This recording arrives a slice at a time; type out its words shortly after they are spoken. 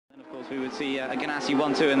We would see a Ganassi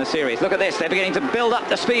 1-2 in the series. Look at this, they're beginning to build up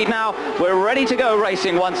the speed now. We're ready to go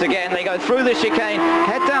racing once again. They go through the chicane,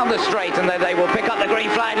 head down the straight, and then they will pick up the green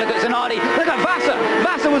flag. Look at Zanardi, look at Vassar.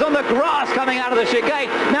 Vassar was on the grass coming out of the chicane.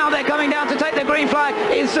 Now they're coming down to take the green flag.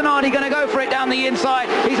 Is Zanardi going to go for it down the inside?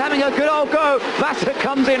 He's having a good old go. Vassar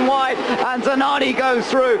comes in wide, and Zanardi goes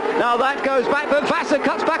through. Now that goes back, but Vassar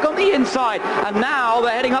cuts back on the inside, and now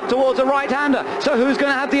they're heading up towards a right-hander. So who's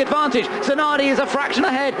going to have the advantage? Zanardi is a fraction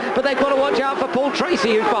ahead, but they've got to watch out for Paul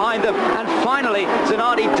Tracy, who's behind them. And finally,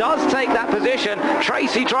 Zanardi does take that position.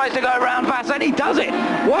 Tracy tries to go around Vassar, and he does it.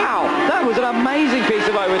 Wow, that was an amazing piece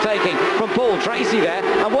of overtaking from Paul Tracy there.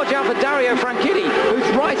 And watch out for Dario Franchitti, who's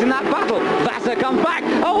right in that battle. Vassar comes back.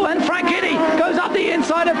 Oh, and Franchitti goes up the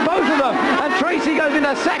inside of both of them. And Tracy goes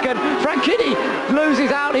into second. Franchitti loses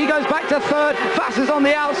out. He goes back to third. Vassar's on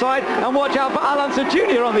the outside. And watch out for Alonso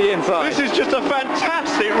Jr. on the inside. This is just a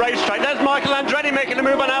fantastic racetrack. There's Michael Andretti making a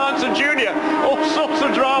move on Alonso Jr. All sorts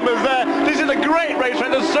of dramas there. This is a great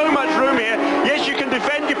racetrack. There's so much room here. Yes, you can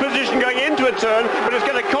defend your position going into a turn, but it's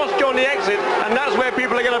going to cost you on the exit, and that's where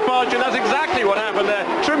people are going to pass you. And that's exactly what happened there.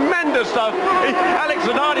 Tremendous stuff. Alex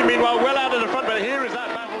Zanardi, meanwhile, well out of the front, but here is that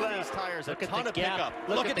battle there. These tires, a ton of pickup.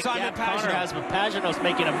 Look at Simon Pagenaud. Pagenaud. Pagenaud's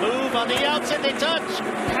making a move on the outside. They touch.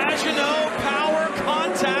 Pagenaud, power,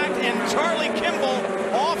 contact, and Charlie Kimball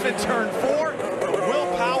off in turn 4.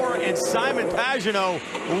 Will Power and Simon Pagenaud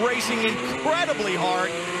racing incredibly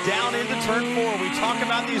hard down into turn 4. We talk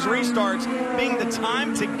about these restarts being the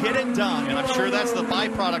time to get it done. And I'm sure that's the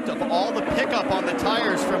byproduct of all the pickup on the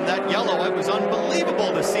tires from that yellow. It was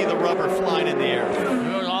unbelievable to see the rubber flying in the air.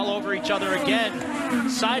 They're all over each other again,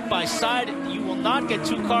 side by side. You will not get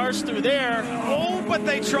two cars through there. Oh, but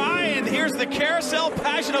they try, and here's the carousel.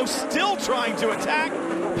 Pagenaud still trying to attack.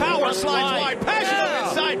 Power slides wide. Pagenaud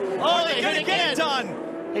inside. Oh, they hit again. Done.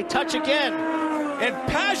 They touch again. And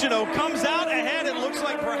Pagenaud comes out ahead. It looks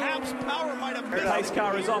like perhaps Power might have missed. The pace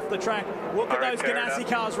car is off the track. Look at those Ganassi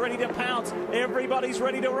cars ready to pounce. Everybody's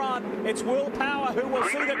ready to run. It's Will Power who will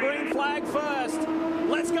see the green flag first.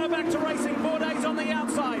 Let's go back to racing. 4 days on the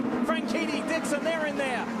outside. Franchitti, Dixon, they're in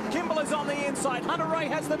there. Kimball is on the inside. Hunter Ray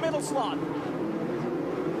has the middle slot.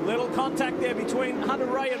 Little contact there between Hunter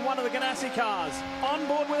Ray and one of the Ganassi cars. On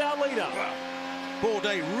board with our leader.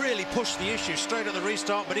 Bourdais really pushed the issue straight at the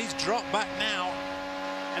restart, but he's dropped back now.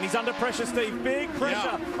 And he's under pressure, Steve. Big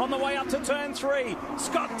pressure on the way up to turn 3.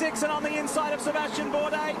 Scott Dixon on the inside of Sebastian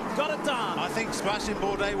Bourdais. Got it done. I think Sebastian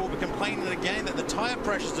Bourdais will be complaining again that the tyre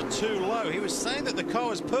pressures are too low. He was saying that the car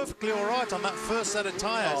was perfectly all right on that first set of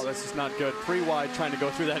tyres. Oh, this is not good. 3 wide trying to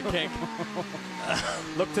go through that kink.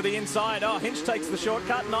 Look to the inside. Oh, Hinch takes the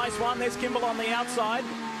shortcut. Nice one. There's Kimball on the outside.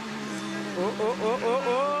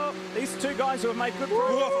 These two guys who have made good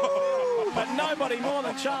progress. But nobody more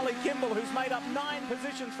than Charlie Kimball, who's made up 9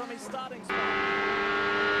 positions from his starting spot.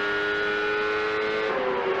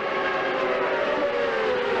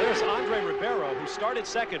 There's Andre Ribeiro, who started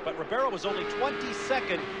second, but Ribeiro was only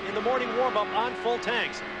 22nd in the morning warm-up on full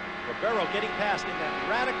tanks. Ribeiro getting past in that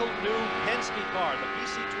radical new Penske car, the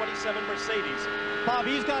BC27 Mercedes. Bob,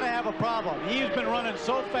 he's got to have a problem. He's been running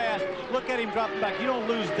so fast. Look at him dropping back. You don't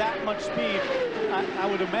lose that much speed. I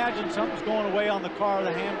would imagine something's going away on the car,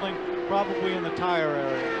 the handling, probably in the tire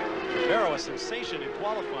area. Ribeiro, a sensation in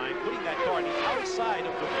qualifying, putting that car on the outside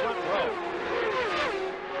of the front row.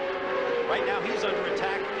 Right now, he's under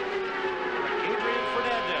attack. Adrian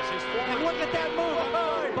Fernandez, his former... And look at that move.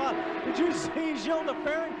 Oh, Bob, did you see Gilles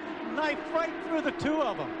Deferrin knife right through the 2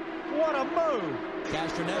 of them? What a move.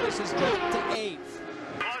 Castroneves is dropped to 8th.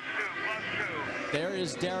 There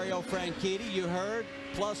is Dario Franchitti, you heard,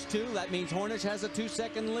 +2. That means Hornish has a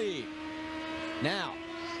 2-second lead. Now,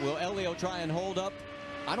 will Elio try and hold up?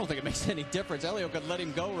 I don't think it makes any difference. Elio could let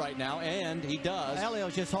him go right now, and he does.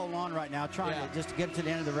 Elio's just holding on right now, trying to just get to the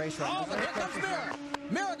end of the race right now. Oh, but here comes Mira.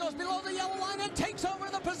 Mira goes below the yellow line and takes over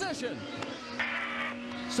the position.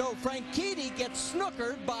 So Franchitti gets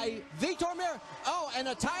snookered by Vitor Mira. Oh, and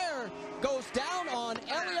a tire goes down on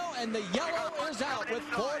Elio, and the yellow is out with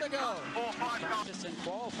 4 to go. Just in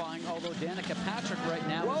qualifying, although Danica Patrick right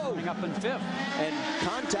now is coming up in 5th. And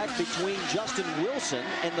contact between Justin Wilson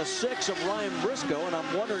and the 6 of Ryan Briscoe, and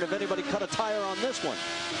I'm wondering if anybody cut a tire on this one.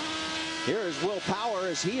 Here is Will Power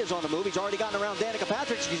as he is on the move. He's already gotten around Danica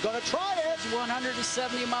Patrick. He's going to try it.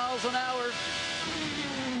 170 miles an hour.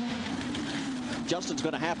 Justin's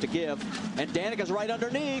going to have to give, and Danica's right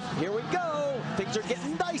underneath. Here we go. Things are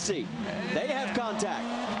getting dicey. They have contact,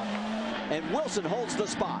 and Wilson holds the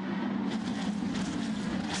spot.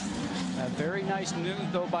 A very nice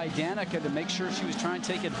move, though, by Danica to make sure she was trying to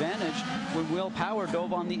take advantage when Will Power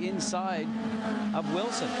dove on the inside of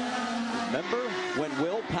Wilson. Remember when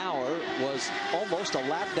Will Power was almost a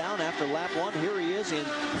lap down after lap 1? Here he is in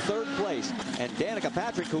 3rd place. And Danica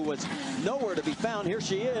Patrick, who was nowhere to be found, here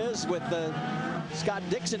she is with Scott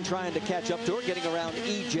Dixon trying to catch up to her, getting around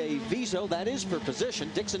E.J. Viso. That is for position.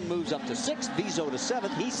 Dixon moves up to 6th, Viso to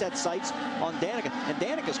 7th. He set sights on Danica. And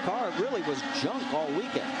Danica's car really was junk all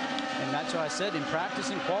weekend. And that's why I said in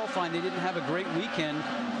practice and qualifying, they didn't have a great weekend.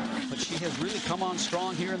 But she has really come on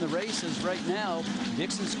strong here in the races right now.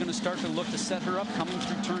 Dixon's going to start to look to set her up coming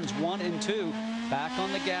through turns 1 and 2. Back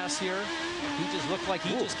on the gas here. He just looked like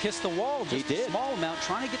he just kissed the wall. Just a small amount,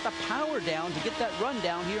 trying to get the power down to get that run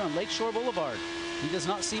down here on Lakeshore Boulevard. He does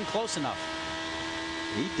not seem close enough.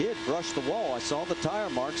 He did brush the wall. I saw the tire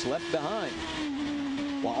marks left behind.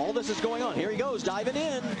 While all this is going on, here he goes, diving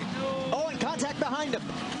in. Oh, and contact behind him.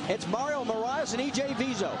 It's Mario Moraes and E.J.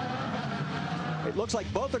 Viso. It looks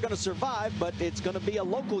like both are going to survive, but it's going to be a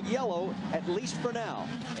local yellow, at least for now.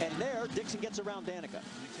 And there, Dixon gets around Danica.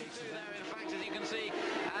 In fact, as you can see,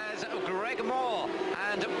 as Greg Moore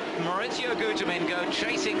and Maurizio Guterman go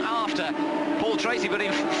chasing after Paul Tracy, but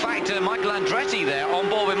in fact, Michael Andretti there on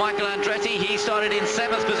board with Michael Andretti. He started in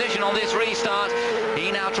 7th position on this restart.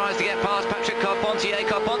 He now tries to get past Patrick Carpentier.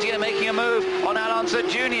 Carpentier making a move on Alonso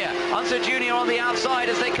Jr. Alonso Jr. on the outside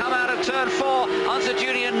as they come out of turn 4. Alonso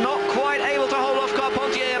Jr. not quite able to hold off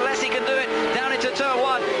Carpentier unless he can do it down into turn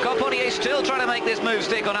 1. Carpentier still trying to make this move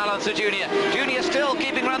stick on Alonso Jr. Jr. still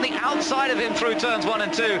keeping around the outside of him through turns 1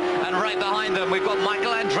 and 2. And right behind them, we've got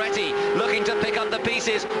Michael Andretti looking to pick up the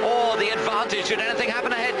pieces or the advantage should anything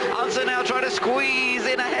happen ahead. Alonso now trying to squeeze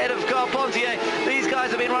in ahead of Carpentier. These guys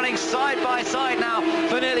have been running side by side now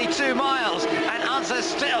for nearly 2 miles. And Alonso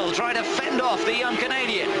still trying to fend off the young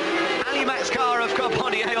Canadian. Ali Max car of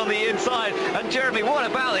Carpentier on the inside. And Jeremy, what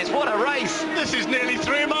about this? What a race. This is nearly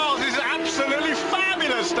 3 miles. This is absolutely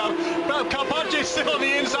fabulous stuff. Well, Carpentier's still on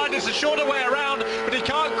the inside. It's a shorter way around, but he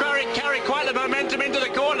can't carry quite the momentum into the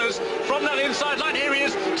corners from that inside line. Here he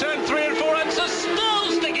is, turn 3 and 4, and so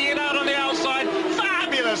still sticking it out on the outside.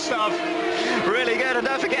 Fabulous stuff. Really good. And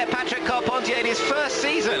don't forget Patrick Carpentier in his first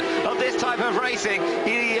season of this type of racing.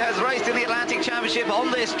 He has raced in the Atlantic Championship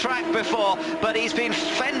on this track before, but he's been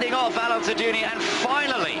fending off Alonso Jr. and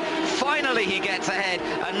finally he gets ahead.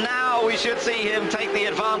 And now we should see him take the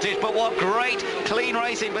advantage. But what great clean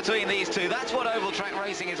racing between these two. That's what oval track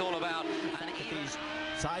racing is all about.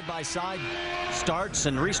 Side-by-side starts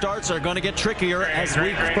and restarts are going to get trickier as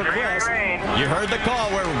we progress. You heard the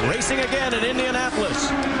call. We're racing again in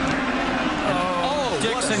Indianapolis.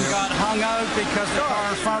 Dixon got hung out because the car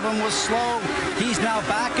in front of him was slow. He's now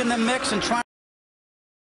back in the mix and trying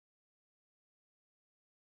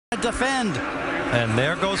to defend. And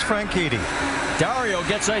there goes Franchitti. Dario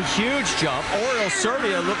gets a huge jump. Oriol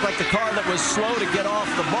Servia looked like the car that was slow to get off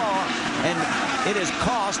the bar, and it has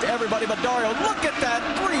cost everybody but Dario. Look at that,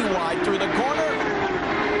 3 wide through the corner.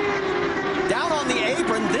 Down on the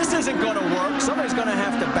apron, this isn't going to work. Somebody's going to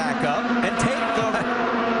have to back up and take the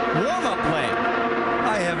warm-up lane.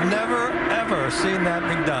 I have never, ever seen that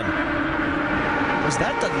being done. Was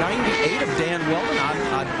that the 98 of Dan Weldon? I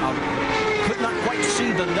could not quite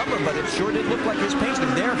see the number, but it sure did look like his paint.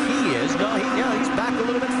 And there he is. No, he's back a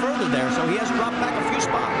little bit further there, so he has dropped back a few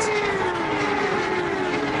spots.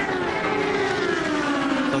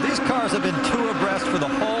 So these cars have been 2 abreast for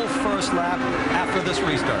the whole first lap after this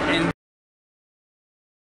restart. And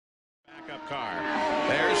backup car.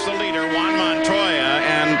 There's the leader, Juan Montoya,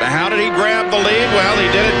 and how did he grab the lead? Well, he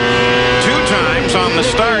did it 2 times on the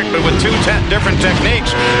start, but with 2 different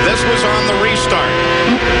techniques. This was on the restart.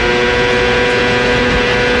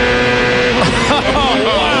 Oh,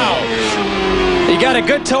 wow. He got a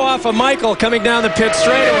good toe off of Michael coming down the pit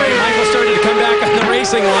straightaway. Michael started to come back on the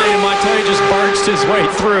racing line, and Montoya just barged his way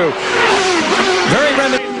through. Very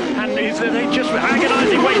reminiscent. And they just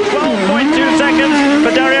agonizing wait, 12.2 seconds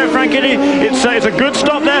for Dario Franchitti. It's a good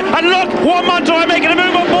stop there. And look, Juan Montoya making a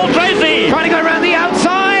move on Paul Tracy. Trying to go around the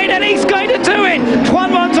outside, and he's going to do it.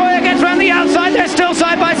 Juan Montoya gets around the outside. They're still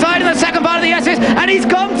side by side in the second part of the S's, and he's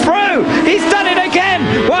gone through. He's done it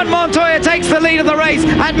again. Juan Montoya takes the lead of the race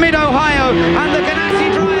at Mid-Ohio, and the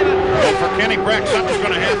Ganassi driver. Well, for Kenny Brack, something's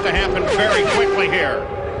going to happen very quickly here.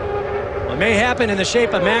 Well, it may happen in the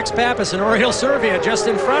shape of Max Pappas and Oriol Servia just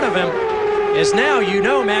in front of him. Is now, you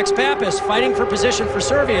know, Max Pappas fighting for position for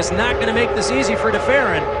Servia is not going to make this easy for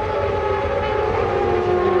DeFerrin.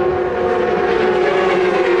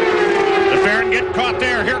 DeFerrin get caught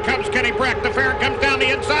there. Here comes Kenny Brack. DeFerrin comes down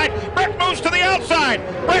the inside. Brack moves to the outside.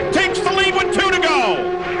 Brack takes the lead with 2 to go.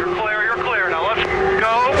 You're clear. Now let's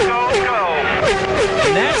go.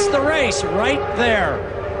 And that's the race right there.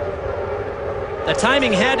 The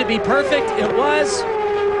timing had to be perfect. It was.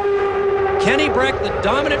 Kenny Breck, the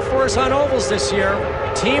dominant force on ovals this year.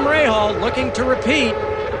 Team Rahal looking to repeat,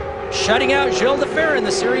 shutting out Gilles de Ferran,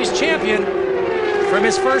 the series champion, from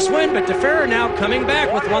his first win. But de Ferran now coming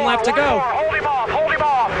back with one lap to go. Hold him off, hold him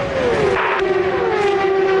off.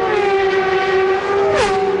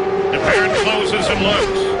 De Ferran closes and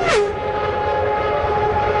looks.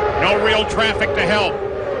 No real traffic to help.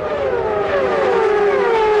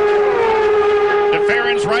 De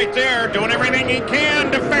Ferran's right there, doing everything he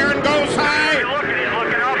can. De Ferran goes high. He's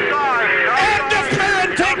looking outside. And De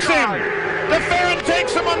Ferran takes him. De Ferran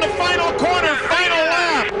takes him on the final corner, final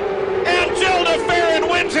lap. And Gilles de Ferran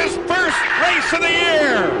wins his first race of the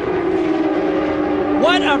year.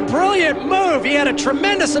 What a brilliant move. He had a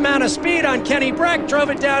tremendous amount of speed on Kenny Breck, drove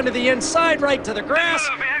it down to the inside, right to the grass.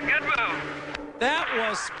 Good move. That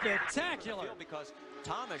was spectacular. Because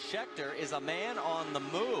Thomas Scheckter is a man on the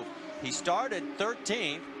move. He started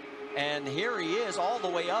 13th, and here he is all the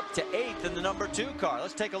way up to 8th in the number 2 car.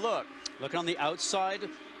 Let's take a look. Look on the outside,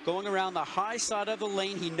 going around the high side of the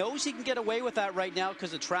lane. He knows he can get away with that right now because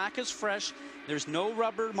the track is fresh. There's no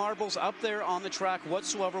rubber marbles up there on the track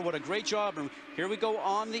whatsoever. What a great job. And here we go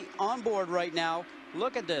on the onboard right now.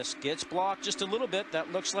 Look at this. Gets blocked just a little bit.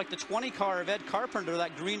 That looks like the 20 car of Ed Carpenter,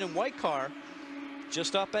 that green and white car,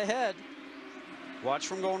 just up ahead. Watch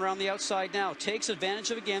from going around the outside now. Takes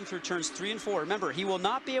advantage of it again through turns 3 and 4. Remember, he will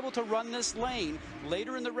not be able to run this lane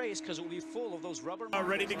later in the race because it will be full of those rubber marbles.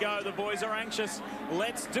 Ready to go. The boys are anxious.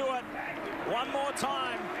 Let's do it. One more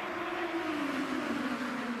time.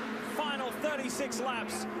 Final 36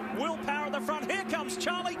 laps. Will Power at the front. Here comes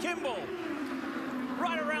Charlie Kimball.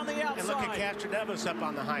 Right around the outside. And look at Castroneves up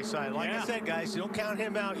on the high side. Like I said, guys, don't count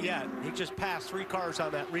him out yet. He just passed 3 cars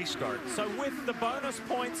on that restart. So with the bonus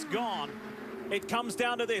points gone, it comes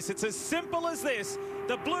down to this. It's as simple as this.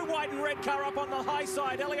 The blue, white, and red car up on the high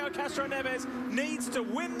side. Helio Castroneves needs to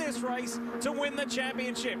win this race to win the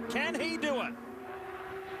championship. Can he do it?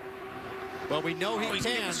 Well, we know he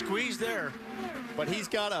can. Squeeze there. But he's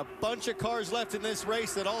got a bunch of cars left in this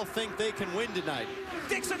race that all think they can win tonight.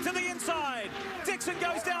 Dixon to the inside. Dixon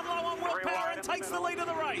goes down low on Will Power and takes the lead of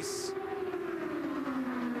the race.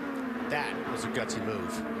 That was a gutsy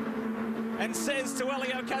move. And says to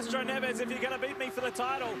Helio Castroneves, if you're going to beat me for the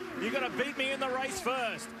title, you're going to beat me in the race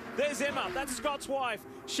first. There's Emma, that's Scott's wife.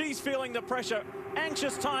 She's feeling the pressure.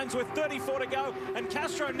 Anxious times with 34 to go, and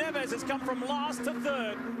Castroneves has come from last to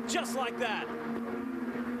 3rd, just like that.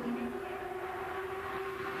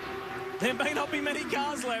 There may not be many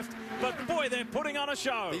cars left, but boy, they're putting on a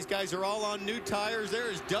show. These guys are all on new tires. There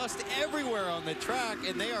is dust everywhere on the track,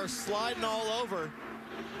 and they are sliding all over.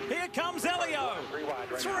 Here comes Helio.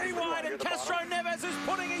 3 wide, and Castroneves is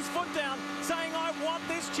putting his foot down, saying, I want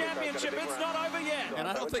this championship. It's not over yet. And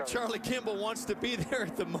I don't think Charlie Kimball wants to be there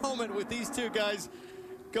at the moment with these two guys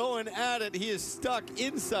going at it. He is stuck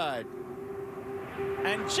inside.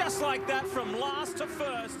 And just like that, from last to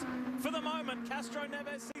first, for the moment,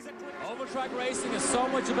 Castroneves sees a clear. Overtrack racing is so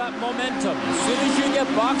much about momentum. As soon as you get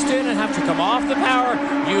boxed in and have to come off the power,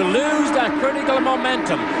 you lose that critical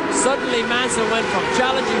momentum. Suddenly, Mansell went from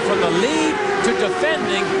challenging from the lead to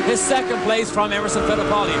defending his 2nd place from Emerson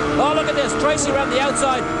Fittipaldi. Oh, look at this. Tracy around the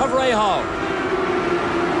outside of Rahal.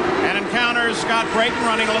 And encounters Scott Brayton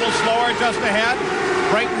running a little slower just ahead.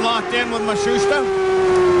 Brayton locked in with Mashusta.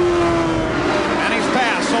 And he's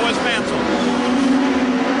passed, so is Mansell.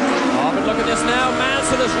 But look at this now.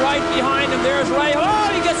 Mansell is right behind him. There's Ray.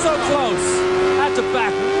 Oh, he gets so close. Had to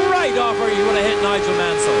back right off where he would have hit Nigel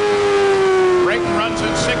Mansell. Brayton runs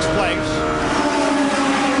in 6th place.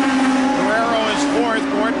 Guerrero is 4th.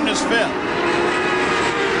 Gordon is 5th.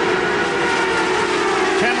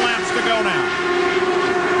 10 laps to go now.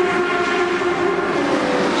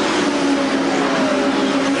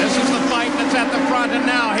 This is the fight that's at the front, and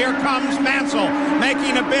now here comes Mansell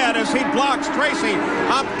making a bid as he blocks Tracy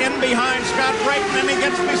up in behind Scott Brayton, and he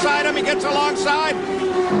gets beside him, he gets alongside,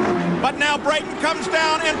 but now Brayton comes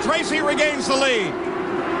down and Tracy regains the lead.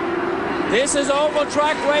 This is oval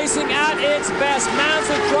track racing at its best.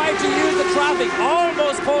 Mansell tried to use the traffic,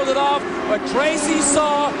 almost pulled it off, but Tracy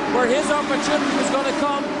saw where his opportunity was going to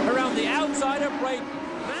come around the outside of Brayton.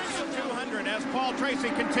 Mansell 200 as Paul Tracy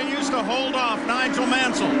continues to hold off Nigel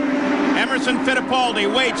Mansell. Emerson Fittipaldi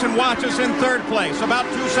waits and watches in 3rd place, about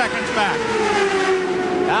 2 seconds back.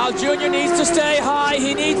 Al Jr. needs to stay high.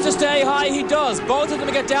 He needs to stay high. He does. Both of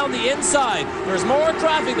them get down the inside. There's more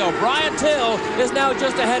traffic, though. Brian Till is now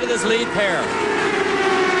just ahead of this lead pair.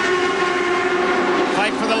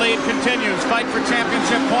 Fight for the lead continues. Fight for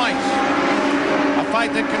championship points. A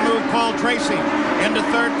fight that can move Paul Tracy into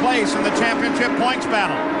 3rd place in the championship points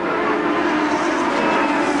battle.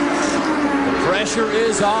 pressure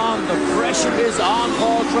is on. The pressure is on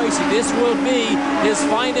Paul Tracy. This will be his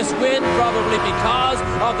finest win, probably because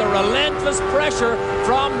of the relentless pressure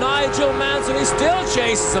from Nigel Mansell. He still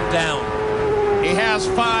chases him down. He has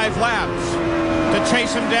 5 laps to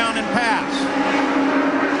chase him down and pass.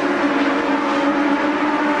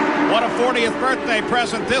 What a 40th birthday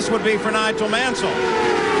present this would be for Nigel Mansell.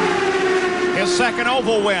 His second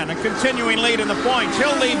oval win, a continuing lead in the points.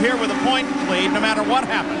 He'll leave here with a point lead no matter what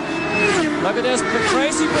happens. Look at this.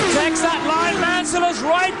 Tracy protects that line. Mansell is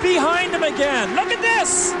right behind him again. Look at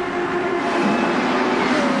this.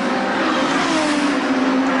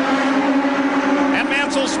 And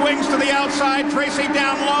Mansell swings to the outside. Tracy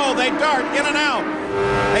down low. They dart in and out.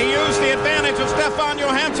 They use the advantage of Stefan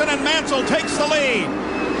Johansson, and Mansell takes the lead.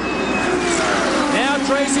 Now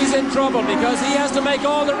Tracy's in trouble because he has to make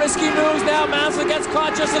all the risky moves now. Mansell gets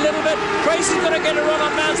caught just a little bit. Tracy's going to get a run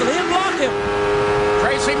on Mansell. He'll block him.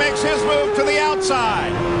 Tracy makes his move to the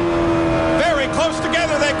outside. Very close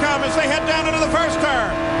together they come as they head down into the first turn.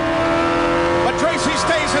 But Tracy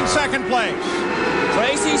stays in second place.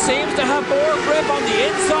 Tracy seems to have more grip on the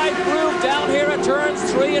inside groove down here at turns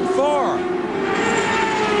 3 and 4.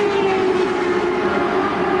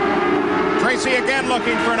 Tracy again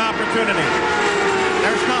looking for an opportunity.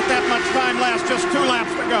 There's not that much time left, just 2 laps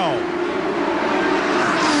to go.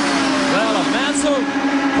 Well, if Mansell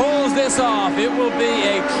pulls this off, it will be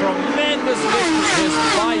a tremendous victory.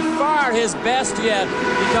 By far his best yet,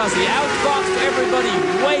 because he outboxed everybody,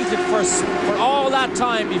 waited for all that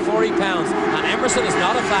time before he pounced. And Emerson is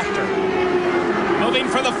not a factor. Moving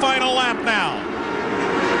for the final lap now.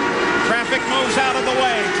 Traffic moves out of the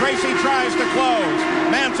way. Tracy tries to close.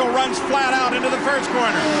 Mansell runs flat out into the first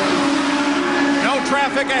corner. No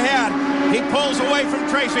traffic ahead. He pulls away from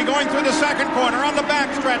Tracy, going through the second corner on the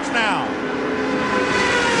backstretch now.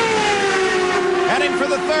 Heading for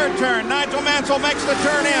the third turn. Nigel Mansell makes the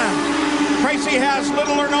turn in. Tracy has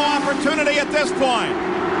little or no opportunity at this point.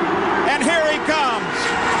 And here he comes.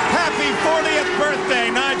 Happy 40th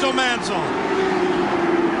birthday, Nigel Mansell.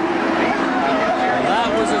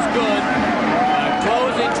 That was as good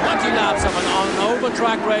closing 20 laps of an oval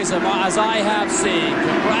track race as I have seen.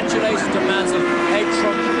 Congratulations to Mansell. A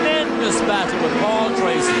tremendous battle with Paul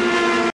Tracy.